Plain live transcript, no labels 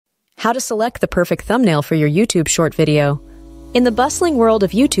How to select the perfect thumbnail for your YouTube short video. In the bustling world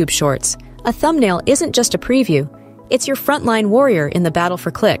of YouTube shorts, a thumbnail isn't just a preview, it's your frontline warrior in the battle for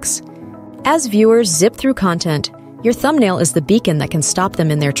clicks. As viewers zip through content, your thumbnail is the beacon that can stop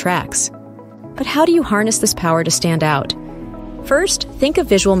them in their tracks. But how do you harness this power to stand out? First, think of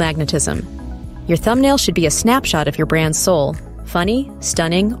visual magnetism. Your thumbnail should be a snapshot of your brand's soul, funny,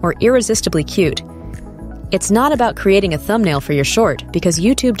 stunning, or irresistibly cute. It's not about creating a thumbnail for your short because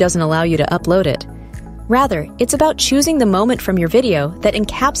YouTube doesn't allow you to upload it. Rather, it's about choosing the moment from your video that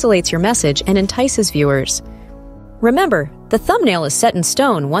encapsulates your message and entices viewers. Remember, the thumbnail is set in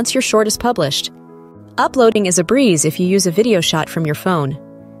stone once your short is published. Uploading is a breeze if you use a video shot from your phone.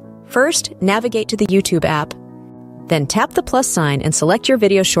 First, navigate to the YouTube app. Then tap the plus sign and select your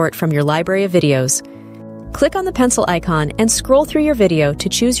video short from your library of videos. Click on the pencil icon and scroll through your video to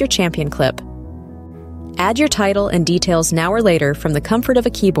choose your champion clip. Add your title and details now or later from the comfort of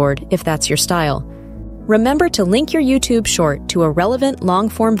a keyboard if that's your style. Remember to link your YouTube short to a relevant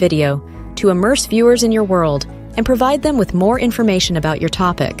long-form video to immerse viewers in your world and provide them with more information about your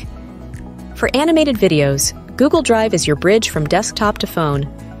topic. For animated videos, Google Drive is your bridge from desktop to phone.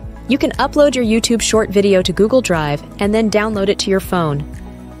 You can upload your YouTube short video to Google Drive and then download it to your phone.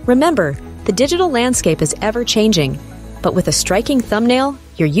 Remember, the digital landscape is ever-changing, but with a striking thumbnail,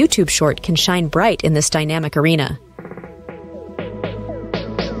 your YouTube short can shine bright in this dynamic arena.